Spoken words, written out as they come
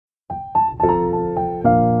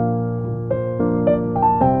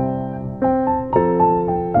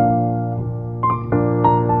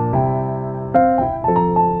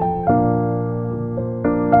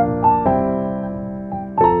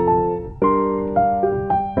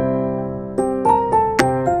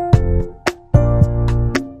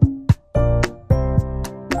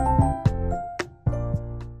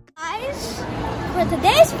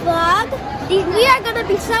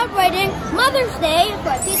celebrating Mother's Day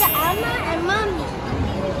for Tita Alma and Mommy.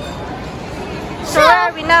 So where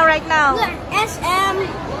are we now right now? We're at SM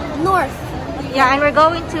North. Yeah, and we're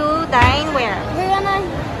going to dine where? We're gonna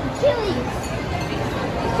Chili's.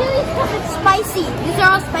 Chili's because it's spicy. These are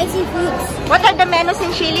all spicy foods. What are the menus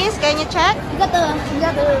in Chili's? Can you check? We got the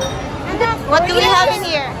What do we have in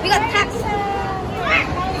here? We got packs.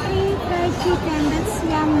 Fried chicken, that's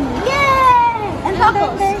yummy. Yay! And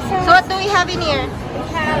tacos. So what do we have in here? We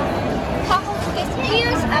have tacos,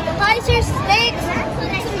 quesadillas, appetizers, steaks,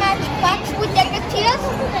 smashed fox with tortillas,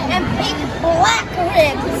 and baked black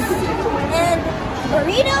ribs. And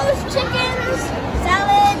burritos, chickens,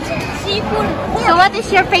 salads, seafood, pork. So what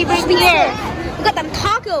is your favorite here? We got them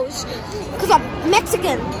tacos because I'm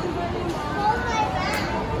Mexican.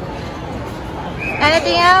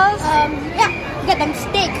 Anything else? Yeah, we got them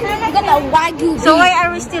steak. We got the Wagyu beef. So why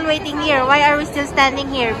are we still waiting here? Why are we still standing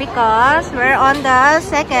here? Because we're on the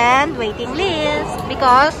second waiting list.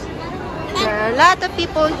 Because there are a lot of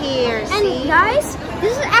people here. And See? guys,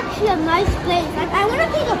 this is actually a nice place. I want to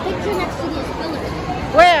take a picture next to this pillar.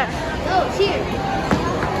 Where? Oh, it's here.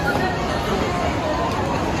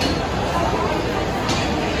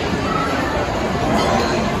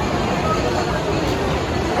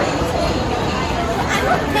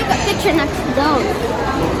 Take a picture next to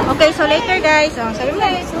those. Okay, so later guys. Oh, sabi mo.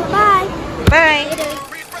 Bye. Bye.